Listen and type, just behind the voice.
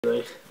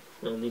I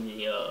don't need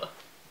any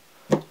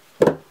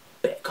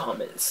bad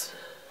comments.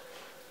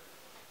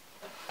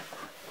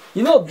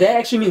 You know that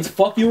actually means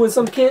fuck you in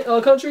some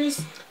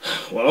countries?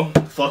 Well,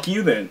 fuck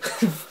you then.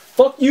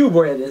 Fuck you,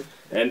 Brandon.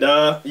 And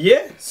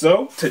yeah,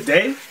 so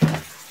today,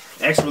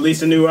 X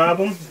released a new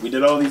album. We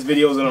did all these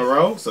videos in a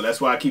row, so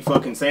that's why I keep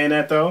fucking saying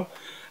that though.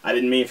 I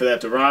didn't mean for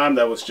that to rhyme.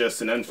 That was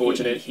just an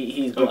unfortunate,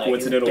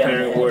 uncoincidental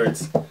pair of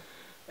words.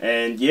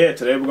 And yeah,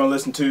 today we're gonna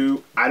listen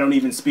to I Don't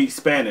Even Speak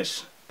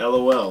Spanish.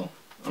 LOL.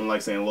 I don't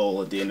like saying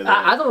lol at the end of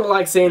that. I don't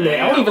like saying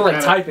that. I don't even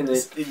like typing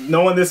it.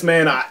 Knowing this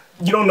man,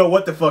 you don't know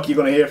what the fuck you're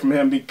gonna hear from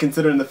him,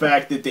 considering the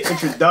fact that the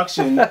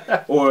introduction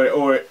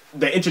or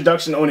the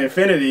introduction on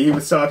Infinity, he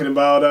was talking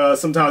about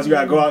sometimes you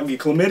gotta go out and get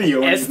chlamydia.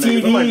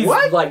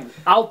 STDs, like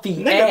out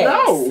the ass.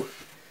 No.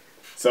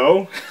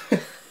 So,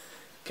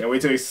 can't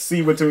wait to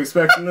see what to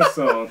expect from this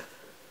song.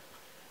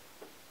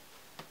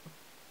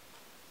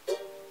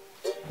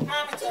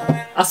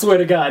 I swear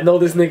to God, no,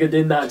 this nigga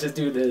did not just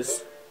do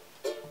this.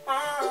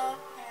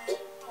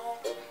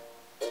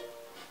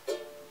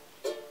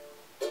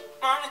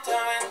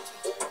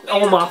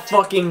 Oh my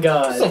fucking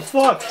God. What the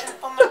fuck?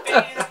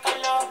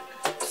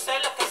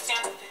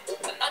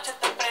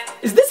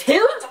 Is this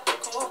him?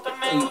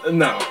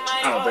 No,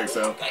 I don't think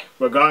so.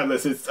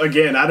 Regardless, it's,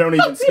 again, I don't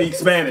even speak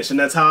Spanish, and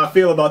that's how I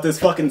feel about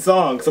this fucking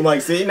song. So I'm like,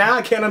 see, now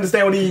I can't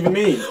understand what he even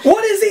means.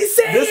 What is he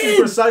saying? This is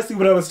precisely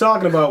what I was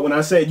talking about when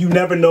I said you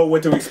never know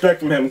what to expect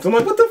from him. So I'm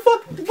like, what the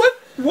fuck?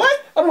 What?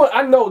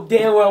 I know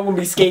damn well I'm gonna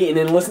be skating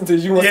and listen to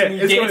you. Yeah,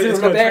 it's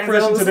gonna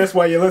transition to this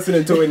while you're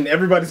listening to it, and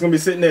everybody's gonna be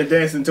sitting there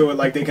dancing to it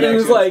like they can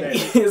actually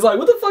understand. It's like,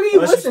 what the fuck are you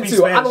listening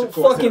to? I don't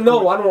fucking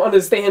know. I don't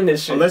understand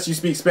this shit. Unless you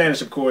speak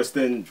Spanish, of course,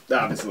 then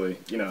obviously,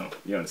 you know,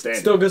 you understand.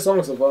 Still a good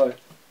song so far.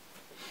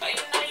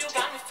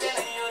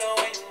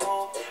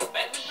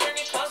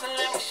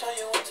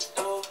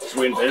 Just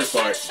waiting for his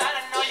part.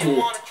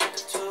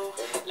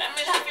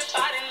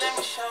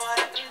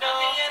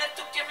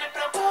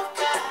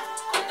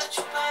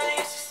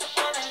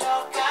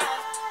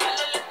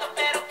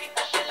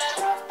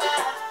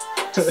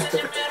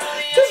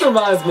 This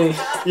reminds me.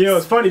 You know,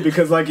 it's funny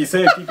because, like you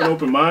said, keep an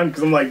open mind.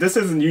 Because I'm like, this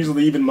isn't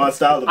usually even my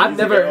style of music. I've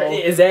never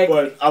exactly,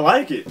 but I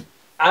like it.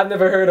 I've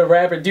never heard a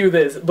rapper do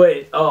this,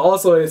 but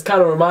also it kind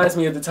of reminds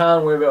me of the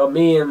time where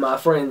me and my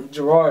friend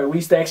Gerard, we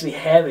used to actually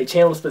have a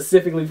channel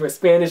specifically for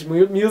Spanish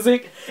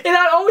music, and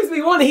I'd always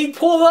be wondering, he'd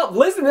pull up,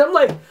 listen, and I'm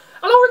like,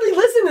 I don't really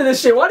listen to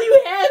this shit. Why do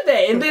you have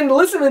that? And then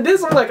listen to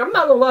this, I'm like, I'm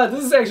not gonna lie,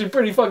 this is actually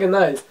pretty fucking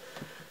nice.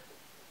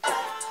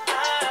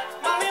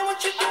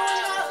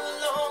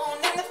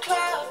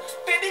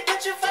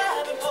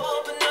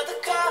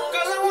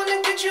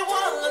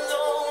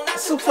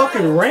 It's so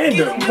fucking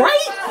random, right?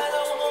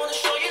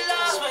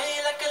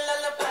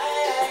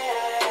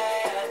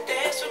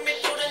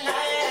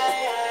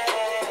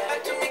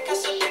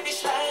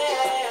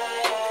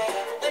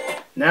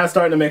 Now it's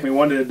starting to make me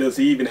wonder, does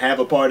he even have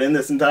a part in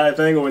this entire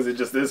thing, or is it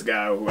just this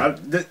guy? Who I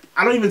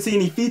don't even see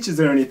any features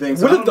or anything.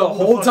 So what if the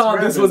whole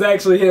time this was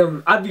actually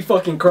him? I'd be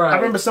fucking crying. I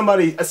remember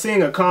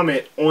seeing a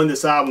comment on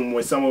this album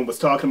where someone was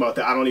talking about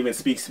that I don't even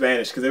speak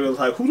Spanish, because they was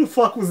like, who the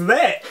fuck was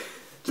that?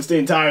 Just the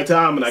entire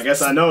time, and I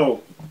guess I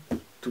know.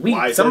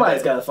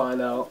 Somebody's got to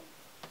find out.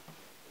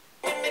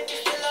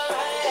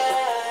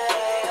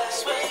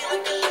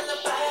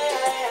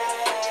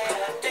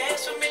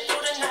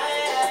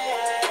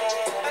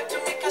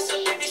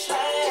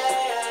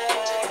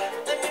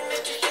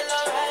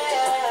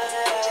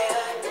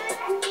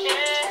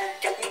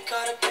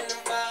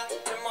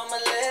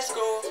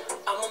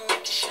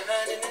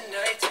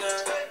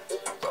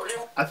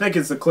 I think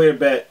it's a clear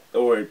bet,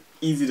 or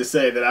easy to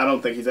say, that I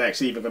don't think he's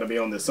actually even going to be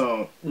on this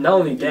song. Not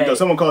only that, though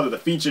someone called it a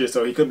feature,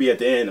 so he could be at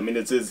the end. I mean,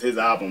 it's his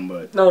album,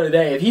 but not only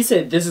that, if he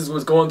said this is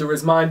what's going through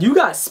his mind, you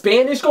got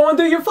Spanish going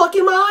through your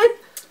fucking mind?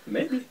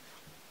 Maybe.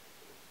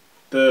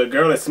 The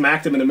girl that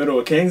smacked him in the middle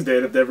of King's Day,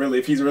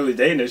 if he's really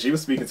dating her, she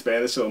was speaking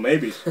Spanish, so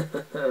maybe.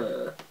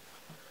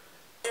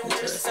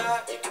 Interesting.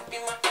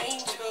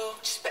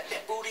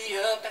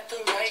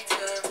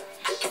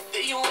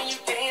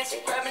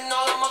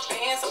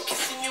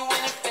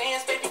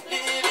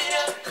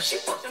 She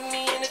putting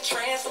me in a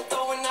trance, I'm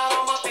throwing out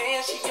all my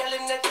bands. She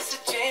yelling that this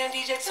a jam,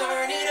 DJ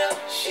turn it up.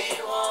 She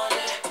want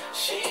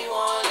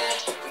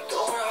it. We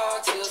going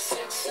hard till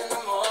 6 in the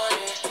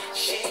morning.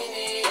 She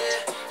need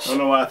it. I don't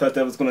know why I thought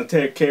that was going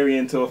to carry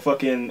into a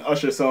fucking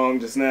Usher song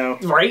just now.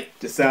 Right?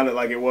 Just sounded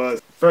like it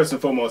was. First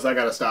and foremost, I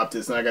got to stop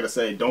this, and I got to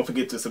say, don't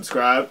forget to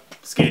subscribe,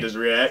 Skaters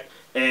React.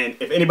 And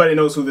if anybody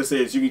knows who this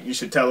is, you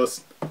should tell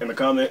us in the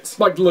comments.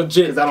 Like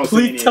legit, I don't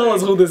please tell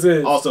us who this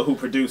is. Also, who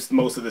produced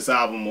most of this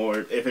album,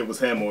 or if it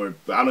was him, or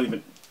I don't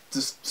even,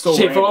 just so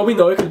shit, random. for all we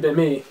know, it could have been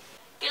me.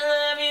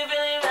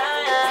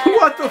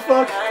 What the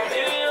fuck?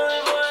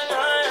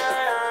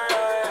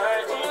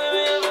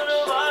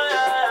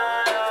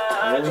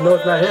 I don't know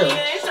it's not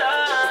him.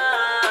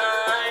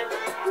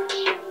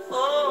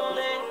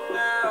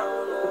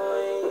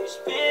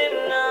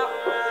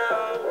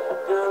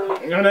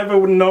 I never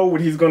would know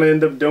what he's gonna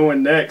end up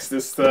doing next.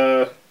 This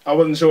I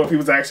wasn't sure if he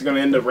was actually going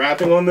to end up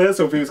rapping on this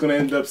or if he was going to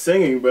end up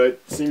singing, but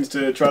seems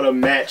to try to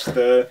match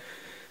the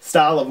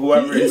style of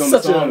whoever he's on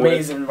the song with.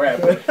 He's such an amazing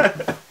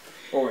rapper.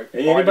 Or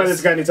anybody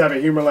that's got any type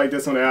of humor like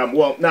this on the album,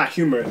 well, not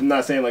humor, I'm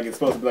not saying like it's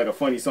supposed to be like a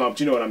funny song, but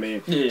you know what I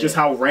mean. Yeah. Just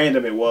how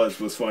random it was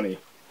funny.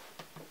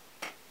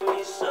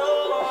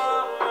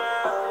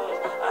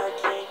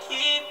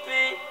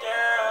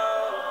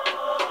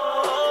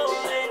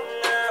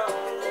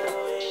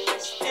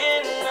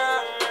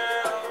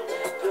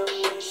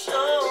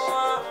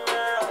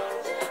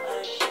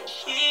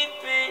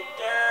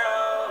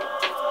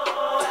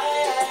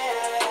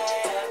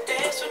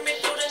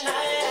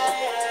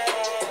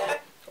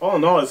 All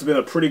in all, it's been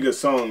a pretty good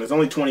song. There's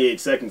only 28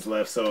 seconds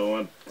left, so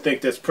I think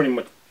that's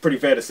pretty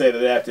fair to say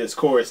that after this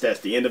chorus, that's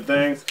the end of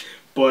things.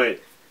 But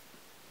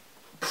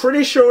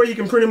pretty sure you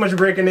can pretty much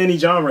break in any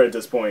genre at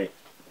this point.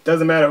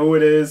 Doesn't matter who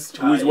it is,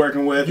 who he's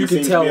working with. You he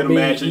seems to be able to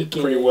match it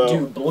pretty well.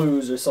 Do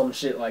blues or some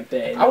shit like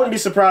that. I wouldn't be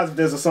surprised if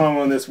there's a song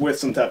on this with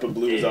some type of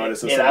blues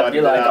artist or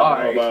somebody that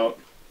I don't know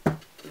about.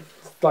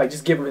 Like,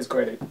 just give him his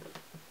credit.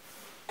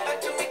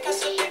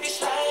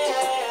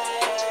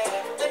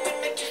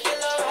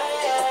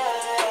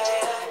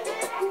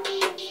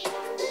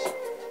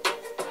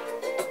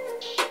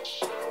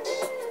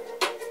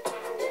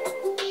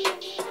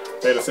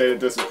 Fair to say that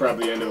this is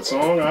probably the end of the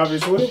song,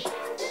 obviously.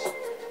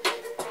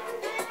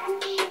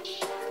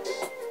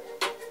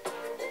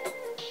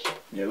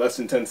 Yeah, less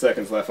than 10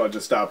 seconds left. I'll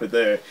just stop it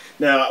there.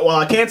 Now, while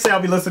I can't say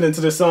I'll be listening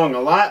to this song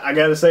a lot, I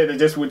gotta say that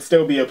this would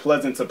still be a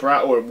pleasant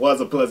surprise, or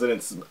was a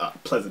pleasant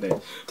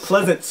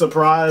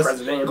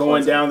surprise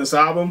going down this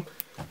album,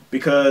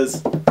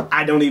 because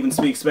I don't even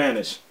speak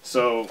Spanish.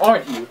 So,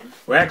 aren't you?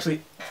 We're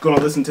actually gonna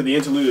listen to the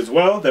interlude as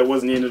well. That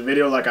wasn't the end of the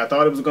video like I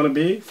thought it was gonna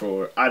be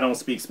for I Don't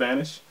Speak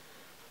Spanish.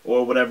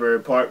 Or whatever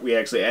part we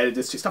actually added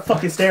this to. Stop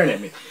fucking staring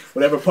at me.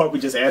 Whatever part we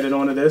just added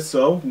onto this.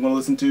 So, we're going to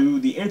listen to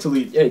the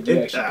interlude. Yeah,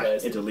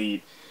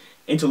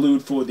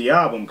 interlude for the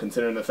album,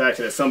 considering the fact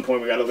that at some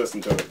point we got to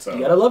listen to it. So. You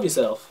got to love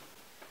yourself.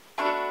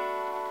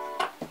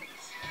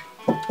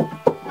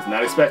 Was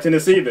not expecting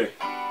this either.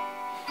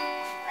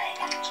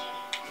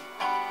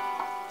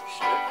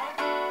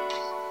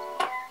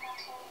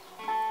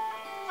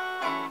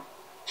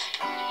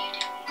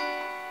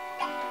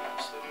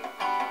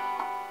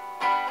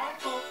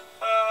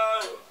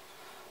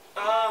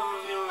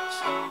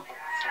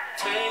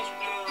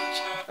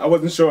 I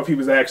wasn't sure if he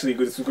was actually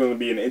this was going to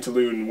be an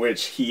interlude in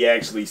which he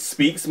actually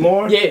speaks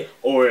more,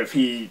 or if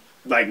he,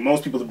 like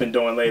most people have been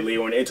doing lately,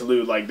 or an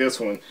interlude like this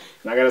one.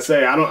 And I gotta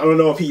say, I don't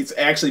know if he's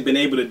actually been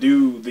able to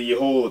do the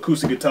whole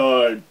acoustic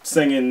guitar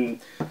singing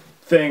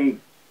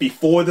thing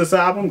before this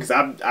album, because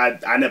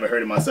I never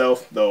heard it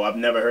myself, though I've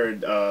never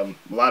heard a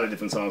lot of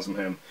different songs from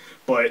him.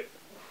 But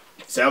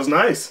it sounds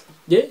nice.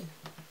 Yeah.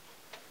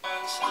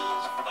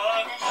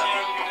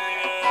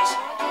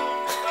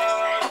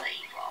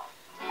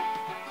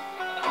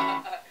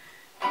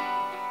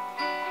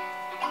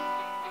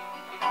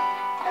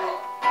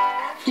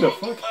 What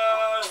the fuck?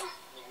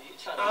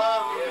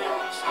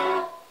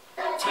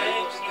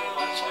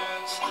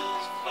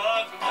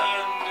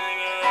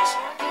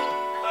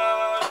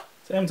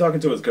 Is him talking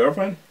to his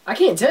girlfriend? I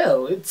can't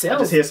tell. It sounds. I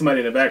just hear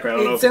somebody in the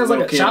background. I don't know if sounds it's a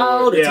like a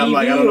child. Yeah, I'm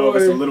like, I don't know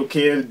if it's a little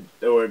kid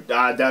or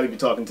I doubt he'd be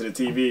talking to the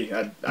TV.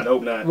 I'd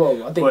hope not.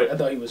 Well, I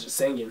thought he was just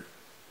singing.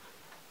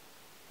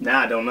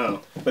 Nah, I don't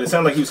know. But it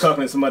sounded like he was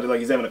talking to somebody like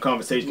he's having a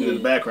conversation in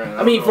the background.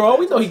 I mean, for all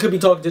we know, he could be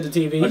talking to the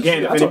TV.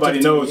 Again, if anybody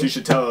knows, you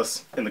should tell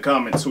us in the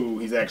comments who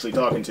he's actually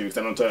talking to.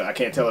 Because I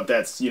can't tell if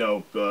that's, you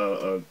know,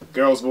 a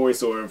girl's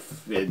voice or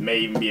if it may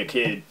even be a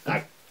kid.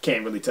 I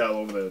can't really tell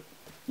over the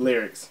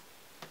lyrics.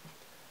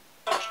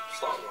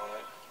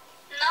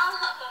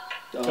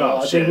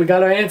 I think we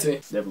got our answer.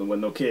 Definitely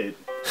wasn't no kid.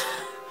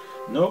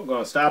 Nope,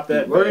 gonna stop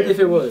that. Word if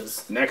it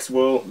was. Next,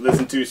 we'll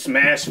listen to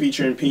Smash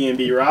featuring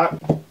PNB Rock.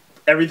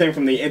 Everything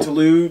from the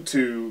interlude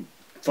to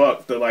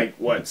the like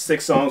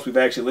 6 songs we've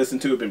actually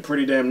listened to have been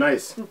pretty damn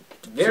nice.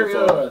 Very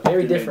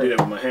very different. I do that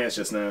with my hands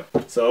just now.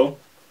 So,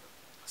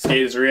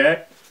 Skaters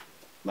React.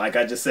 Like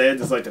I just said,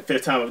 this is like the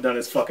 5th time I've done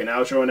this fucking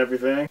outro and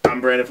everything. I'm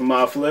Brandon from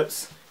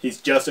MobFlipz.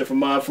 He's Justin from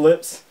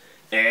MobFlipz,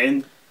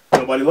 and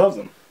nobody loves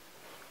him.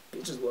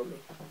 Bitches love me.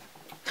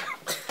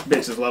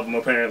 Bitches love him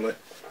apparently.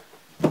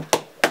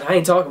 I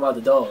ain't talking about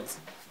the dogs.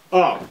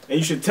 Oh, and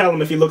you should tell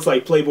him if he looks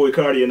like Playboy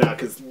Cardi or not,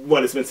 because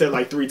it's been said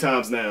like 3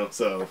 times now,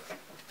 so.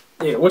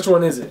 Yeah, which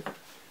one is it?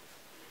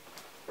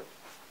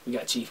 We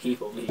got Chief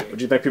Keef over here. What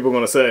do you think people are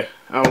going to say?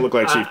 I don't look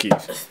like Chief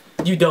Keef.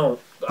 You don't.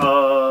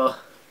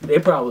 They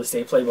probably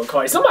say Playboy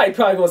Cardi. Somebody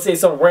probably going to say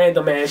some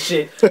random ass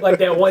shit, like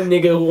that one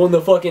nigga who on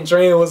the fucking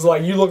train was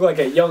like, you look like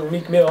a young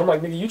Meek Mill. I'm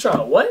like, nigga, you trying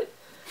to what?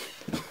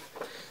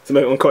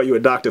 Somebody going to call you a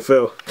Dr.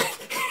 Phil.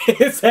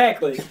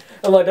 Exactly.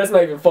 I'm like, that's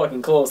not even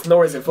fucking close,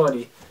 nor is it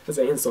funny. That's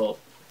an insult.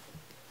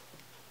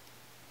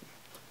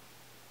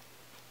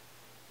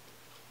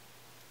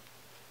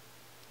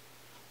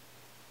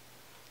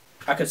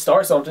 I could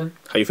start something.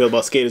 How you feel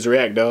about Skaters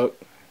React, dog?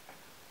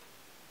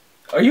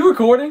 Are you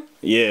recording?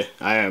 Yeah,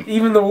 I am.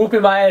 Even the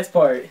whooping my ass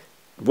part.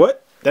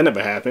 What? That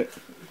never happened.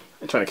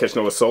 I'm trying to catch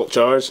no assault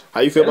charge.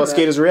 How you feel about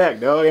Skaters React,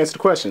 dog? Answer the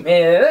question.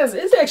 Man,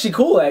 it's actually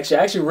cool. Actually,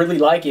 I actually really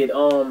like it.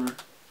 To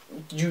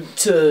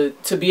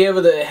be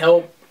able to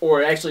help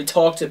or actually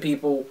talk to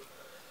people,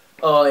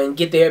 and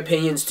get their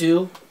opinions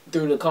too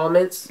through the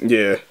comments.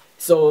 Yeah.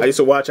 So I used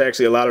to watch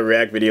actually a lot of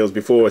React videos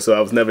before, so I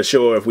was never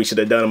sure if we should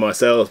have done them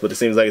ourselves. But it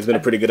seems like it's been a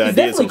pretty good idea so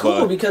far. It's definitely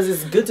cool because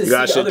it's good to see. You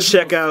guys should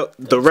check out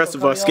the rest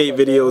of our skate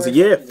videos.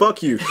 Yeah,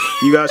 fuck you.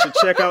 You guys should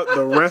check out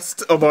the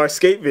rest of our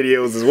skate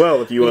videos as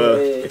well. If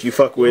you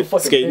fuck with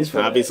skating,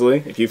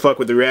 obviously. If you fuck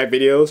with the React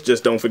videos,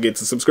 just don't forget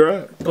to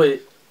subscribe.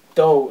 But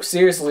though,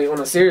 seriously, on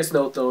a serious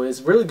note, though,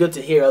 it's really good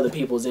to hear other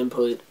people's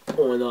input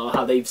on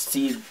how they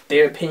see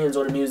their opinions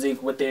on the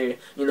music, what their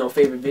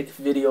favorite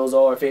videos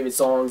are, favorite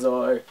songs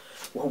are,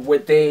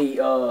 what they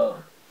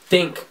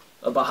think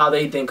about, how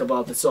they think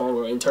about the song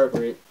or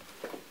interpret it,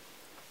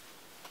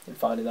 and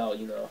find it out.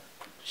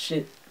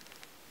 Shit.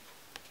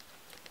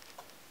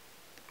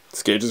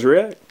 Skaters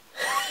React.